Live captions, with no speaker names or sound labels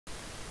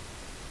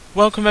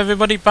Welcome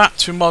everybody back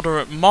to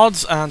Moderate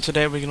Mods, and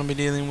today we're going to be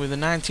dealing with a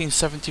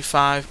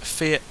 1975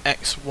 Fiat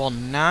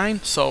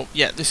X19. So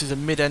yeah, this is a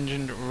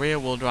mid-engined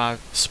rear-wheel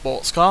drive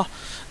sports car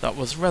that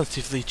was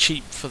relatively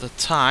cheap for the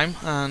time,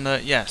 and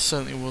yeah,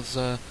 certainly was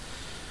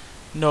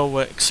no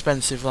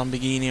expensive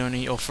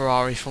Lamborghini or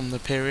Ferrari from the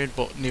period,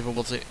 but neither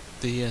was it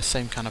the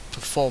same kind of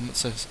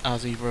performance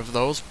as either of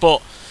those.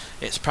 But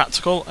it's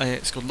practical,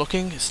 it's good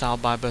looking, it's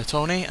styled by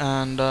Bertone,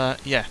 and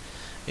yeah,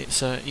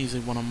 it's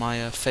easily one of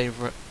my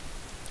favourite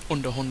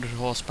under 100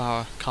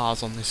 horsepower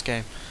cars on this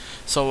game.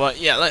 So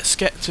yeah, let's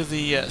get to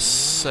the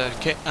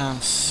circuit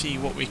and see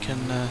what we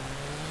can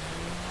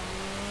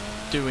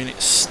do in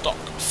its stock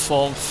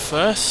form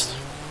first.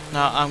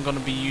 Now I'm going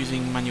to be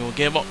using manual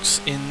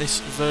gearbox in this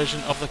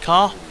version of the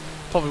car.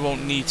 Probably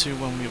won't need to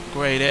when we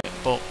upgrade it,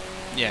 but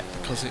yeah,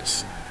 because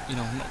it's, you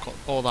know, not got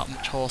all that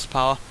much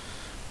horsepower,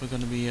 we're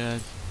going to be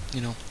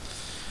you know,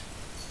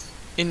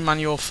 in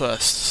manual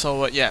first.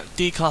 So yeah,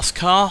 D-class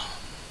car.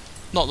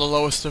 Not the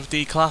lowest of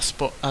D-class,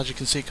 but as you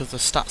can see, because the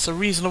stats are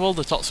reasonable,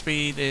 the top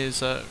speed is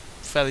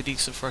fairly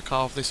decent for a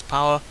car of this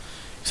power.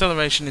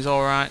 Acceleration is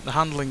alright, the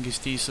handling is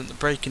decent, the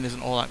braking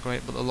isn't all that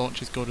great, but the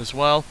launch is good as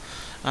well.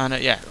 And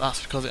yeah,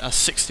 that's because it has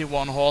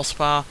 61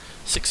 horsepower,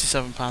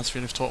 67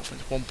 pounds-feet of torque for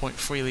its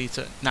 1.3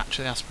 litre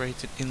naturally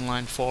aspirated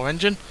inline 4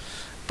 engine,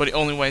 but it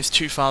only weighs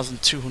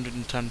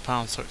 2,210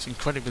 pounds, so it's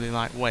incredibly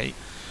lightweight.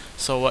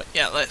 So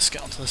yeah, let's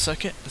get onto the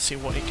circuit and see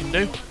what it can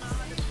do.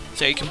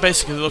 So you can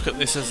basically look at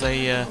this as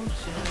a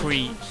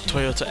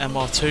pre-Toyota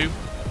MR2,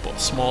 but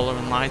smaller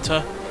and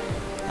lighter.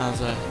 As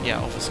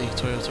yeah, obviously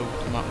Toyota will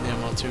come out with the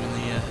MR2 in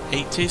the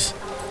 80s,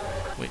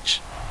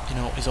 which, you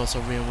know, is also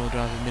rear-wheel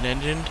drive and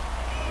mid-engined.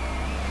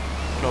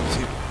 But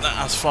obviously that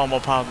has far more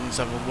power than this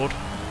ever would.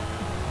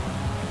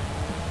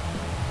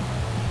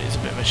 It's a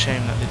bit of a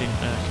shame that they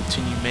didn't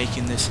continue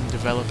making this and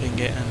developing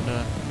it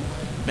and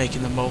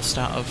making the most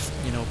out of,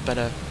 you know,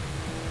 better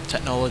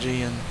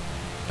technology and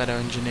better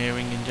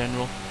engineering in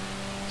general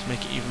to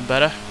make it even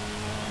better.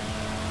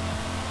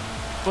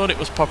 But it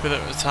was popular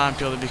at the time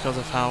purely because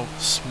of how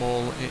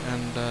small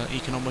and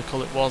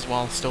economical it was,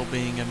 while still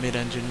being a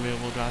mid-engine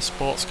rear-wheel drive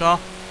sports car,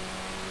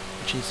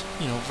 which is,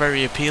 you know,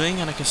 very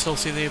appealing, and I can still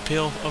see the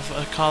appeal of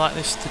a car like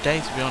this today.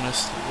 To be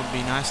honest, it would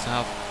be nice to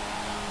have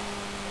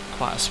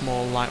quite a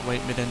small,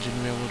 lightweight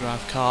mid-engine rear-wheel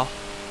drive car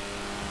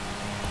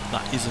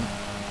that isn't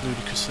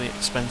ludicrously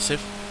expensive.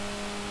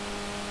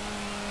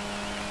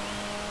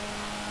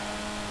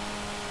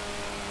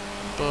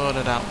 But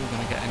I doubt we're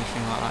going to get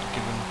anything like that,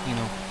 given, you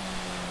know,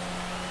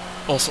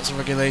 all sorts of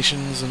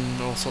regulations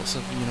and all sorts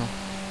of, you know,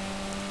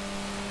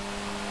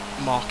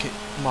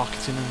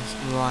 marketing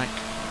and the like,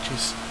 which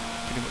is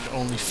pretty much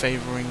only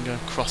favouring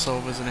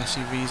crossovers and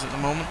SUVs at the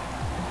moment.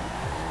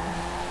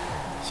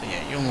 So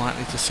yeah, you're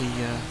unlikely to see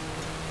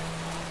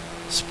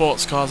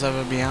sports cars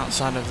ever be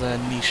outside of their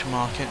niche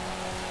market,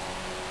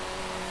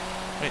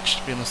 which,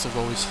 to be honest, have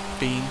always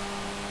been.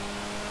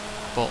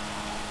 But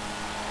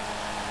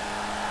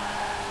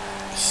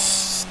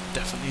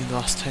definitely in the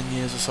last 10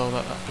 years or so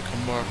that that's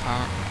become more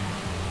apparent.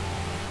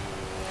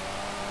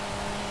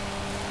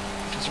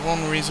 Which is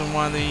one reason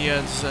why the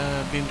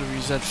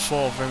BMW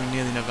Z4 very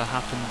nearly never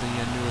happened, the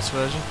newest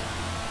version.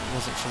 If it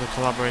wasn't for the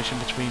collaboration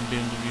between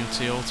BMW and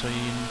Toyota,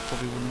 you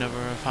probably would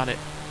never have had it.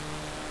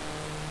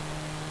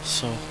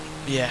 So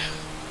yeah,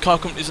 car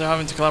companies are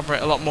having to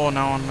collaborate a lot more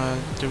now on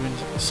doing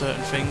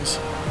certain things,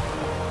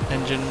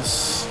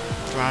 engines,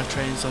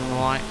 drivetrains and the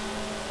like,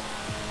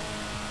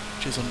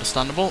 which is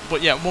understandable.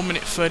 But yeah, 1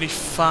 minute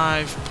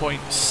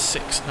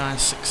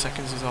 35.696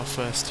 seconds is our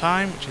first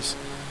time, which is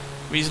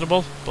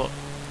reasonable, but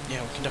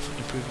yeah, we can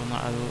definitely improve on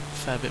that a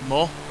fair bit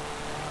more.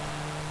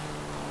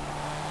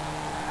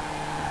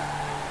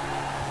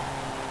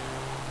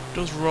 It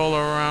does roll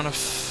around a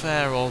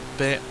fair old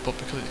bit, but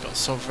because it's got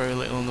so very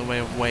little in the way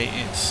of weight,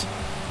 it's,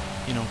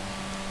 you know,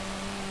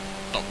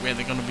 not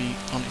really going to be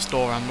on its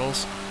door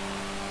handles.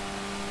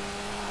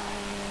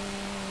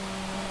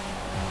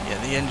 Yeah,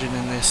 the engine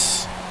in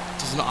this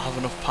does not have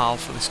enough power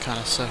for this kind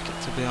of circuit,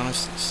 to be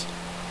honest. It's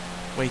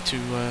way too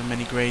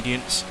many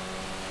gradients,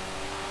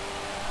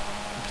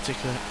 in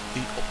particular the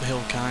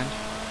uphill kind.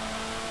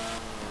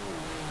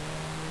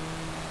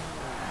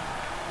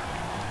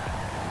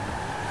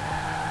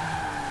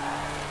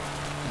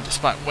 And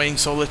despite weighing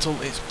so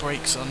little, its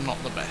brakes are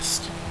not the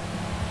best.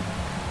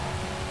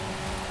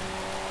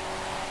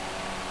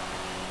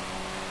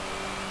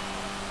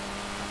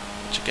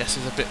 Which I guess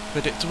is a bit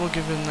predictable,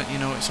 given that, you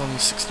know, it's only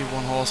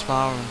 61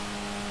 horsepower and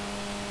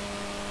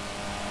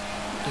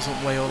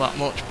doesn't weigh all that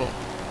much, but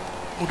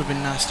would have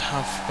been nice to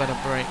have better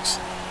brakes.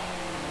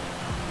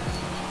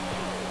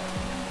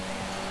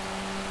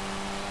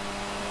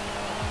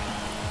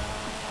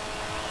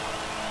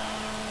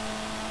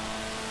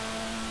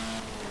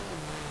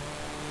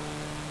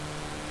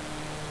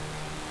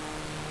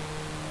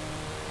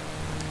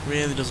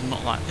 Really does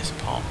not like this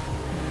part.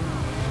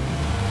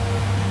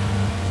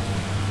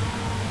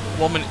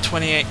 1 minute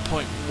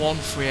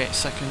 28.138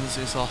 seconds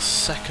is our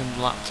second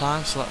lap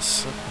time, so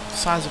that's a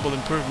sizable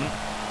improvement.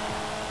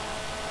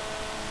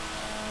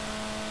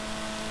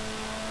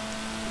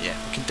 yeah,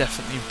 we can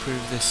definitely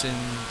improve this in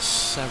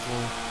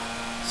several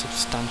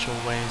substantial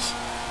ways.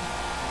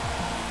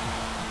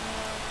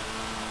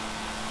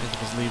 Maybe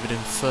just leave it in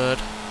third.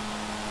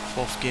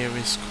 Fourth gear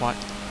is quite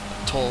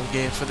a tall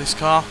gear for this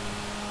car,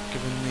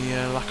 given the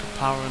lack of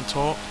power and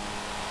torque.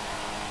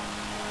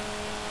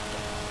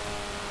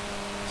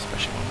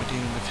 Especially when we're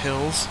dealing with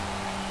hills.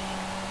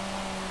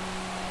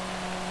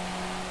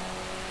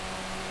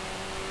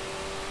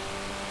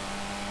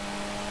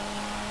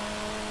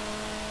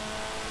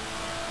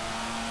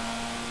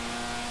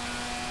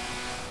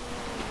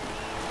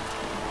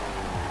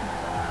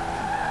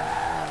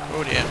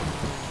 Oh dear.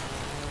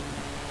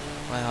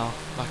 Well,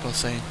 like I was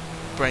saying,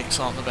 brakes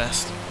aren't the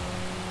best.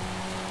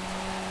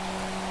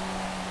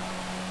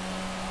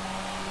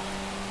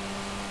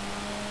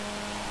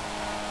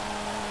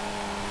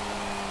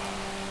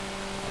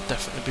 That'll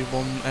definitely be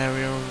one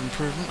area of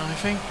improvement, I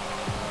think.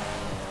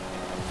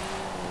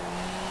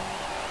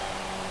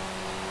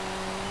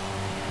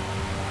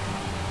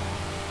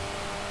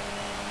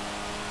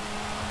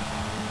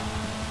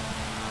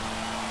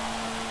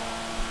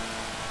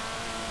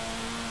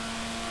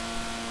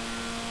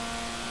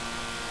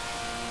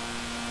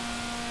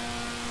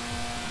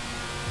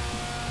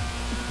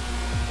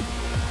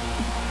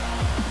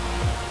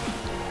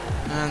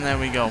 And there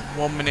we go,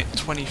 1 minute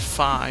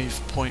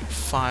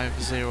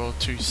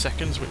 25.502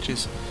 seconds, which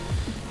is,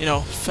 you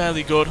know,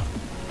 fairly good,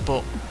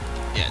 but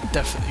yeah,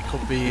 definitely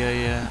could be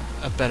a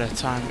better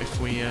time if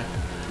we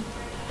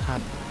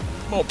had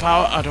more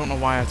power. I don't know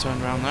why I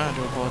turned around there, I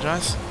do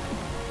apologise.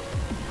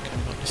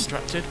 Kind of got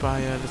distracted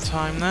by the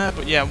time there,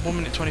 but yeah, 1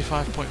 minute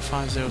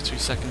 25.502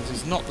 seconds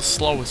is not the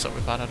slowest that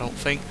we've had, I don't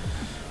think,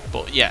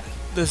 but yeah,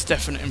 there's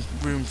definite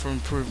room for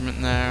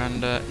improvement there,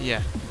 and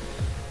yeah.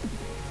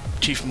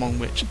 Chief among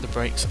which the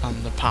brakes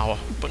and the power.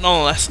 But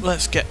nonetheless,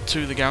 let's get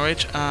to the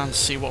garage and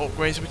see what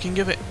upgrades we can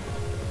give it.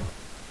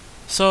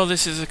 So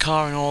this is a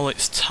car in all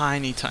its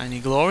tiny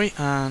glory,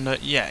 and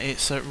yeah,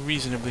 it's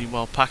reasonably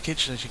well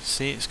packaged. As you can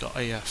see, it's got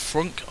a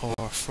front or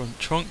a front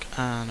trunk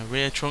and a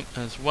rear trunk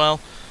as well,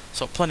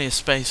 so plenty of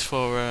space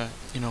for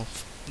you know,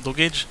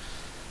 luggage.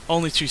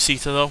 Only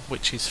two-seater though,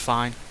 which is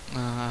fine.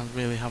 I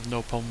really have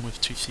no problem with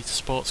two-seater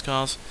sports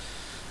cars.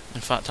 In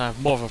fact, I have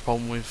more of a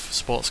problem with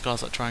sports cars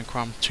that try and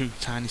cram two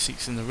tiny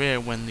seats in the rear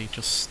when they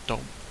just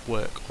don't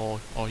work or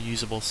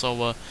usable.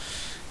 So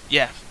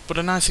yeah, but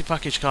a nicely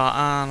packaged car,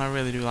 and I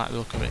really do like the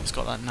look of it. It's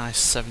got that nice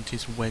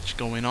 70s wedge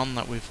going on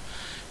that we've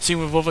seen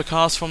with other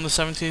cars from the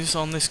 70s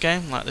on this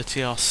game, like the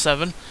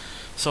TR7.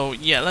 So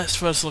yeah, let's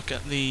first look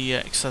at the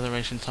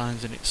acceleration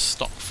times in its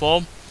stock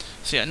form.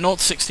 So yeah, 0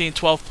 to 60 in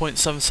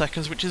 12.7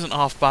 seconds, which isn't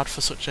half bad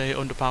for such a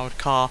underpowered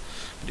car,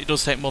 but it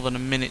does take more than a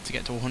minute to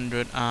get to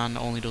 100 and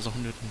only does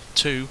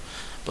 102.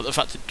 But the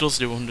fact it does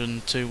do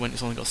 102 when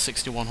it's only got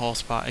 61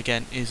 horsepower,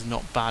 again, is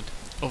not bad.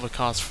 Other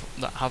cars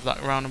that have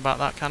that around about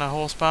that kind of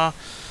horsepower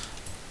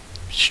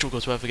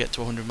struggle to ever get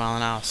to 100 mile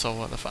an hour,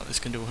 so the fact this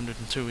can do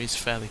 102 is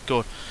fairly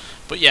good.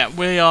 But yeah,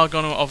 we are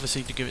going to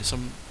obviously to give it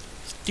some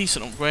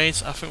decent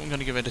upgrades. I think we're going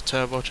to give it a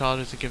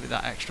turbocharger to give it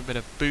that extra bit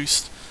of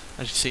boost.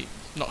 As you see,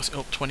 knocks it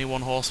up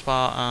 21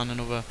 horsepower and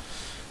another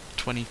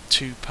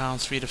 22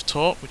 pounds-feet of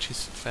torque, which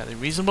is fairly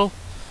reasonable.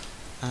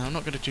 I'm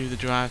not going to do the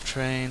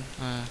drivetrain.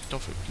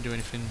 Don't think we can do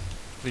anything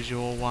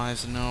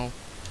visual-wise, no.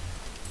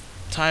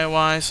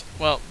 Tyre-wise,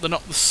 well, they're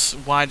not the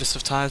widest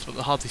of tyres, but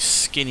they're hardly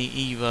skinny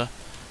either.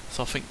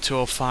 So I think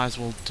 205s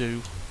will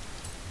do.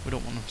 We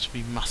don't want them to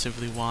be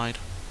massively wide.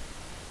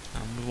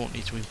 And we won't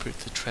need to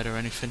improve the tread or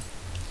anything.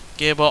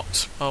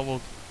 Gearbox, oh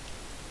well,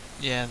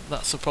 yeah,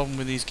 that's the problem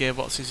with these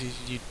gearboxes,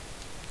 is you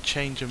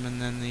change them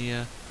and then they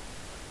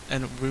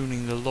end up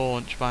ruining the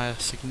launch by a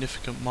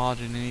significant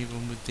margin, and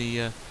even with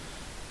the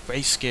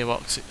race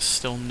gearbox it's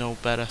still no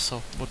better,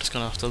 so we're just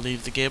going to have to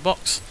leave the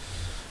gearbox.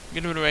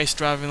 We're going to do a race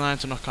driving line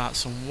to knock out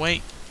some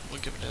weight. We'll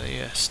give it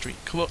a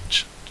street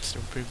clutch just to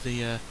improve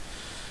the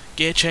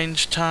gear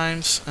change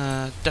times.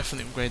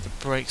 Definitely upgrade the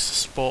brakes to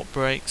sport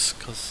brakes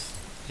because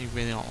they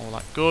really aren't all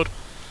that good.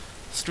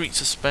 Street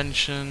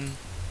suspension,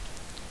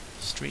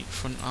 street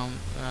front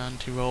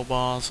anti-roll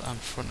bars, and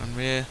front and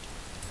rear.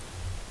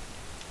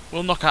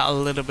 We'll knock out a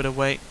little bit of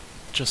weight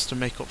just to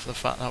make up for the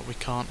fact that we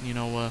can't, you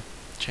know,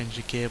 change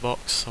the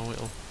gearbox, so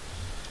it'll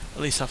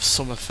at least have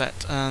some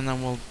effect. And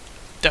then we're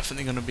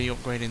definitely going to be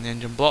upgrading the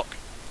engine block.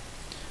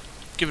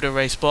 Give it a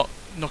race block,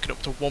 knock it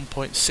up to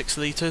 1.6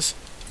 litres.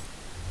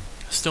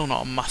 Still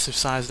not a massive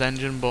sized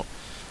engine, but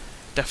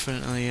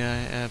definitely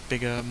a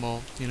bigger,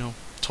 more, you know,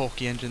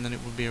 torquey engine than it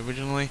would be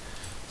originally.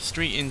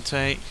 Street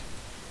intake,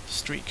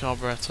 street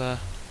carburetor,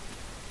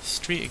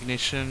 street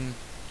ignition,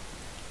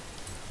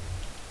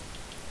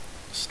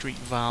 street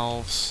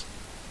valves,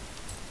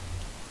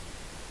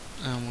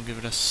 and we'll give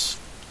it a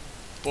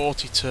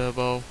sporty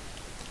turbo,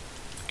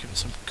 give it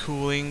some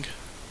cooling,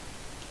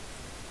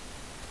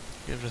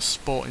 give it a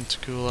sport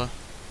intercooler,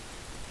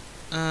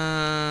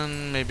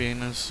 and maybe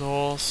an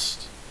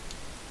exhaust.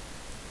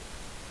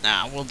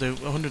 Nah, we'll do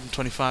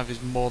 125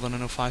 is more than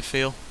enough, I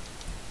feel.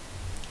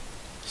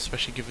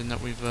 especially given that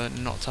we've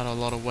knocked out a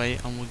lot of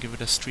weight, and we'll give it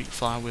a street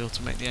flywheel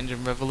to make the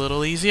engine rev a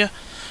little easier.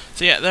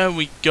 So yeah, there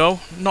we go.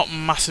 Not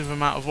massive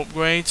amount of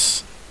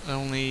upgrades,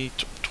 only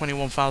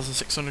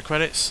 21,600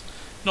 credits.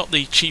 Not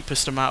the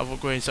cheapest amount of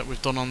upgrades that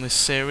we've done on this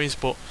series,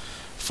 but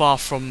far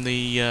from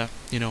the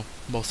you know,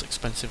 most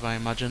expensive, I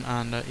imagine.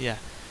 And yeah,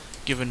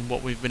 given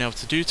what we've been able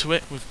to do to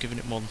it, we've given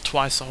it more than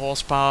twice the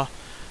horsepower.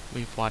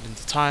 We've widened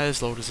the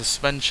tyres, lowered the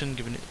suspension,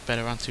 given it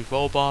better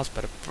anti-roll bars,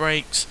 better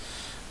brakes.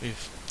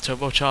 We've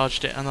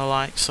turbocharged it and the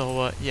like.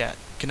 So yeah,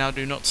 can now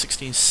do 0 to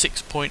 60 in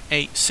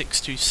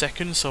 6.862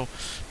 seconds. So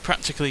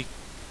practically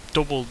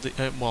double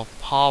the well,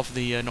 half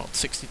the 0 to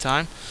 60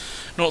 time.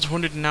 0 to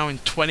 100 now in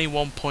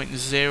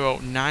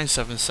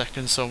 21.097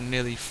 seconds. So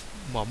nearly,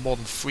 well, more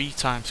than 3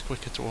 times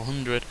quicker to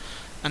 100,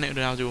 and it would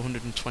now do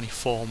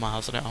 124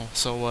 miles an hour.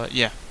 So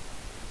yeah,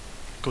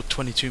 good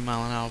 22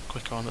 mile an hour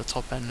quicker on the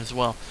top end as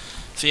well.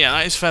 So yeah,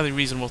 that is fairly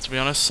reasonable, to be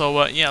honest.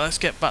 So yeah, let's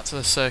get back to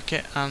the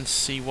circuit and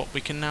see what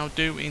we can now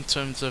do in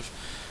terms of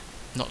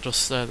not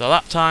just the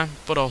lap time,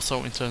 but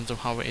also in terms of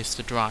how it is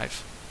to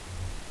drive.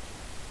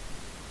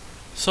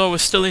 So we're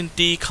still in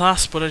D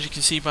class, but as you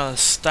can see by the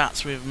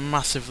stats, we've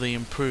massively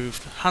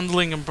improved.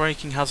 Handling and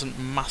braking hasn't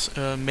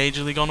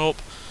majorly gone up.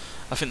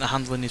 I think the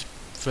handling is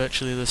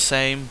virtually the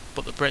same,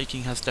 but the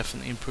braking has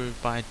definitely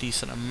improved by a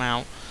decent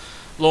amount.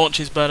 Launch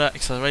is better,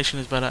 acceleration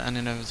is better, and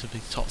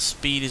inevitably top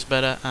speed is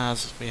better,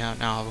 as we now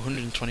have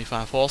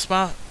 125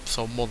 horsepower,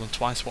 so more than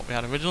twice what we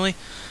had originally.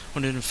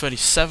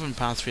 137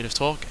 pounds-feet of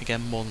torque,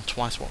 again more than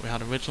twice what we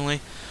had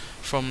originally.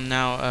 From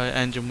now an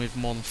engine with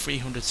more than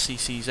 300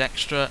 cc's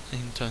extra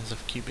in terms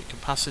of cubic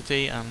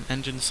capacity and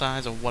engine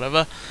size or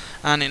whatever,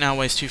 and it now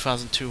weighs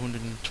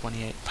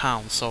 2,228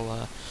 pounds.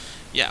 So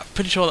yeah,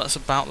 pretty sure that's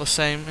about the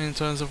same in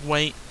terms of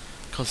weight,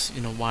 because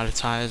you know, wider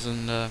tyres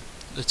and the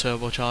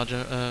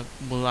turbocharger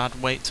will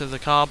add weight to the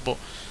car, but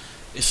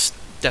it's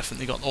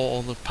definitely got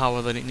all the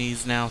power that it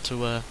needs now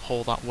to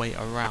hold that weight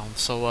around.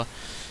 So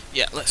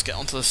yeah, let's get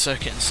onto the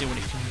circuit and see what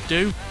it can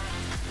do.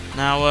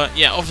 Now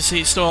yeah, obviously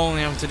it's still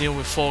only having to deal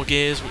with 4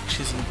 gears, which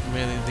isn't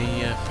really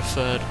the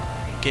preferred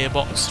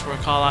gearbox for a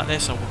car like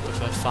this. I would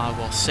prefer 5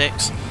 or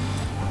 6,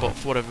 but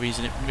for whatever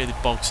reason it really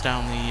bogs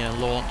down the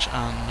launch,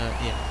 and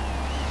yeah,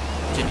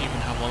 didn't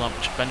even have all that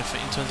much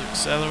benefit in terms of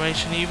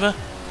acceleration either.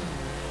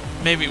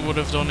 Maybe it would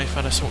have done if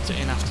I'd have swapped it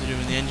in after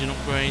doing the engine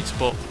upgrades,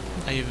 but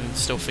I even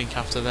still think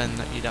after then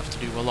that you'd have to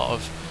do a lot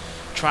of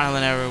trial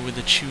and error with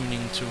the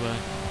tuning to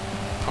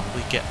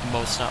properly get the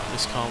most out of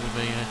this car with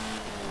a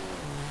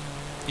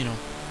you know,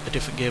 a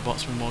different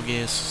gearbox with more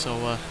gears.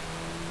 So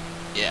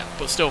yeah,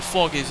 but still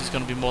 4 gears is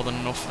going to be more than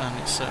enough, and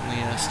it's certainly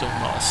still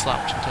not a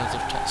slouch in terms of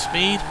top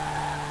speed.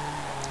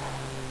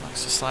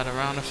 Likes to slide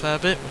around a fair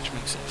bit, which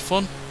makes it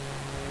fun.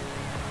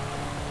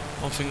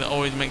 One thing that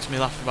always makes me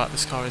laugh about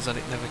this car is that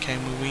it never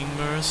came with wing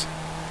mirrors,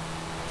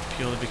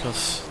 purely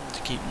because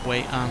to keep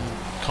weight and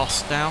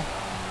cost down,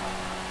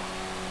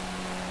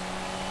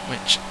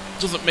 which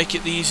doesn't make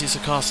it the easiest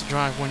of cars to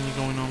drive when you're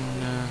going on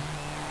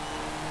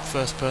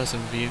first person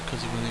view,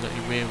 because you've only got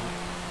your rear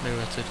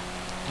mirror to,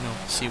 you know,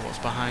 see what's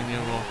behind you,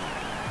 or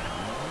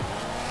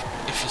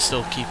if you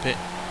still keep it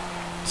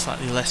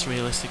slightly less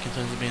realistic in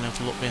terms of being able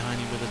to look behind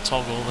you with a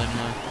toggle, then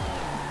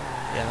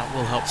yeah, that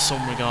will help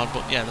some regard.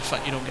 But yeah, the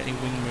fact you don't get any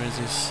wing mirrors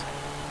is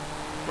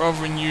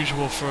rather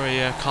unusual for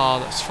a car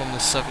that's from the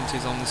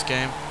 70s on this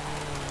game.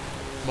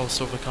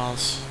 Most other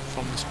cars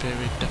from this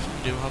period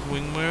definitely do have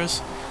wing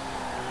mirrors,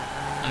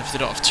 and if they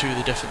don't have 2,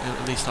 they definitely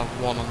at least have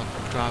 1 on the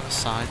driver's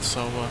side.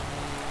 So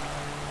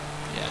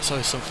yeah, it's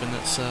always something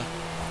that's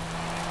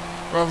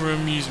rather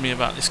amused me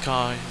about this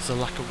car, is the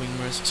lack of wing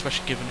mirrors,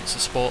 especially given it's a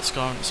sports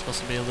car and it's supposed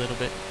to be a little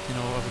bit, you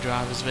know, of a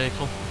driver's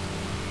vehicle.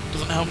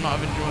 Doesn't help not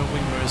having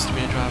wing mirrors to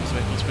be a driver's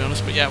vehicle, to be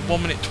honest. But yeah,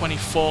 1 minute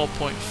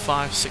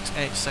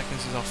 24.568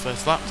 seconds is our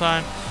first lap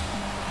time.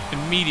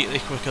 Immediately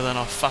quicker than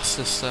our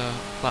fastest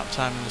lap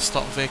time in the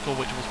stock vehicle,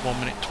 which was 1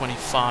 minute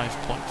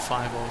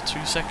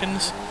 25.502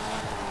 seconds.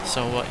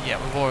 So yeah,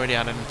 we've already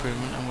had an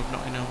improvement, and we've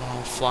not even had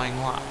a flying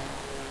lap,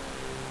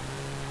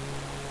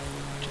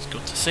 which is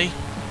good to see.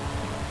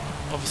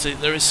 Obviously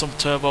there is some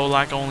turbo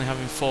lag, only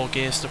having 4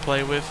 gears to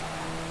play with.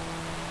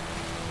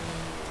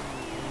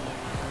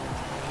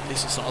 At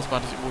least it's not as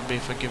bad as it would be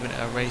if I'd given it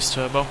a race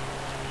turbo.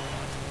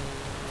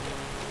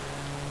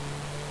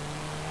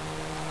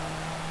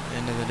 At the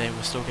end of the day,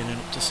 we're still getting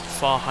up to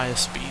far higher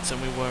speeds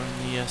than we were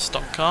in the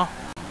stock car.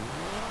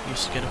 We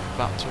used to get up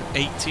about to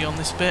 80 on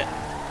this bit,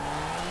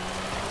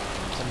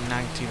 to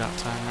 90 that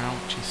time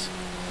around, which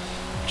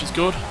is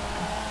good.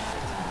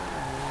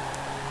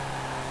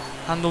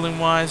 Handling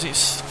wise,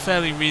 it's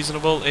fairly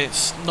reasonable.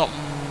 It's not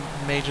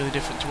majorly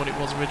different to what it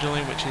was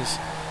originally, which is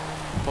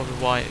probably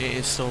why it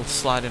is still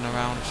sliding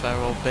around a fair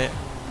old bit.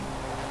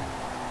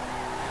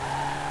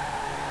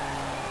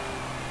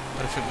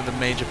 But I think the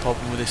major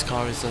problem with this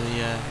car is the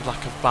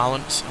lack of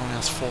balance. It only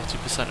has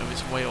 40% of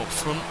its weight up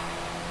front,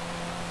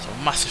 so a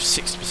massive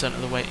 60%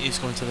 of the weight is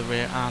going to the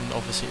rear, and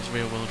obviously it's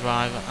rear wheel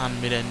drive and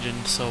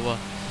mid-engine, so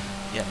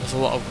yeah, there's a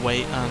lot of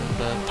weight and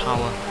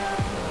power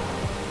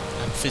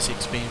and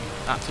physics being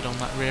acted on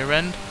that rear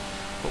end.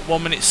 But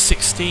 1 minute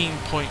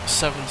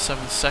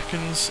 16.77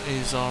 seconds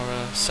is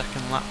our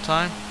second lap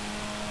time.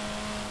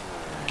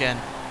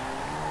 Again,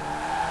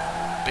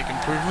 big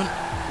improvement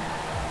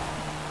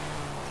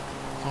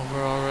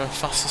over our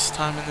fastest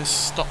time in this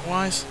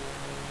stock-wise.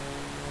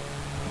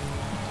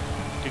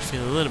 I do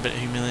feel a little bit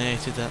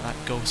humiliated that that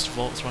ghost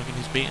Volkswagen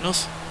is beating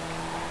us.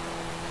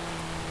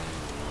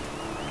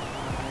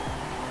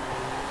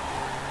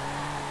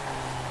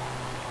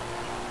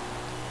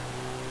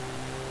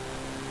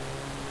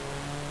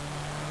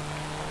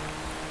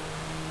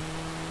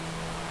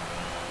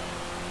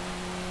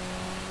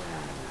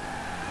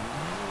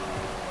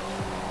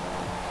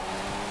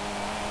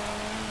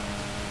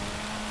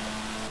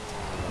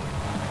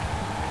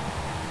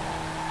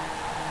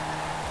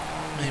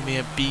 Maybe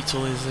a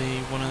Beetle is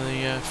one of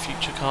the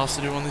future cars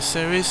to do on this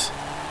series.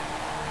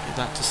 If you'd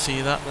like to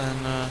see that,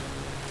 then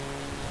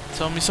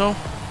tell me so.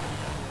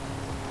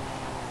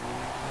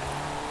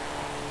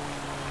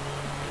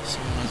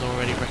 Someone has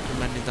already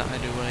recommended that I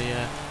do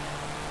a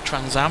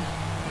Trans Am,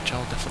 which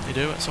I'll definitely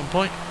do at some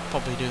point.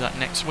 Probably do that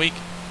next week.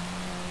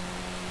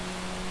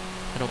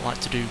 I don't like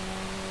to do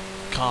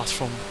cars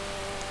from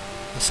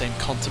the same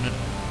continent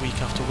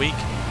week after week.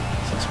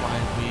 That's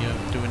why we are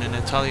doing an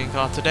Italian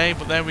car today.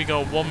 But there we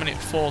go, 1 minute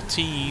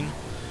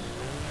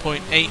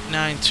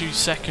 14.892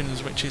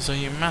 seconds, which is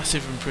a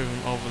massive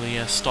improvement over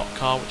the stock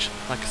car, which,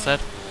 like I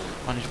said,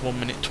 managed 1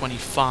 minute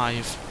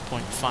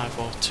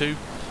 25.502.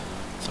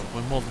 So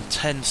we're more than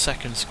 10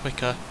 seconds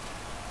quicker,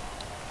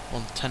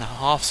 more than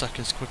 10.5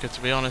 seconds quicker, to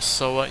be honest.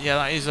 So yeah,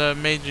 that is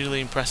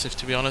majorly impressive,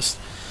 to be honest.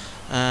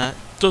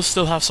 Does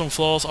still have some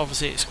flaws.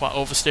 Obviously, it's quite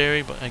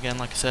oversteery, but again,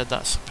 like I said,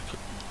 that's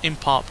in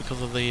part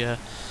because of the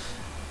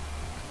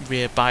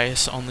rear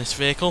bias on this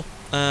vehicle,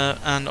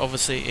 and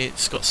obviously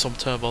it's got some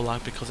turbo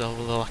lag because of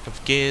the lack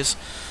of gears,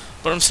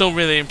 but I'm still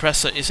really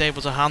impressed that it's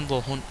able to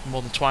handle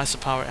more than twice the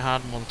power it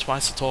had, more than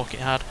twice the torque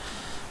it had,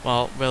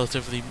 while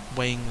relatively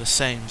weighing the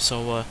same.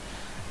 So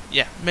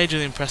yeah,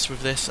 majorly impressed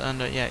with this, and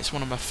yeah, it's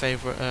one of my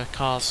favourite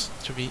cars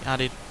to be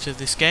added to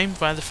this game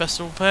via the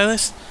festival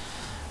playlist.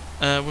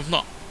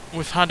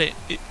 We've had it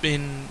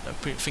in I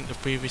think the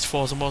previous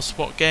Forza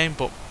Motorsport game,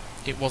 but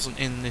it wasn't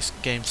in this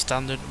game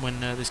standard when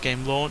this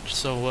game launched,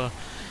 so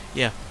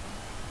yeah,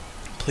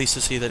 pleased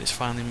to see that it's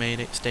finally made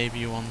its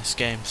debut on this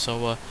game.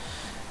 So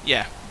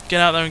yeah,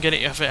 get out there and get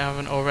it if you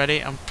haven't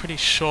already. I'm pretty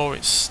sure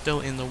it's still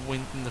in the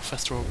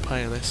festival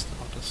playlist.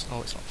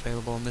 Oh, it's not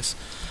available on this.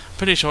 I'm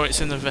pretty sure it's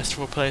in the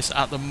festival playlist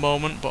at the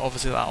moment, but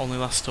obviously that only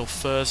lasts till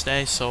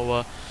Thursday,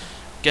 so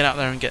get out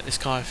there and get this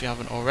car if you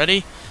haven't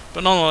already.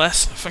 But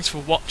nonetheless, thanks for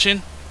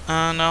watching,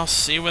 and I'll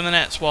see you in the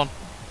next one.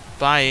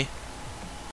 Bye.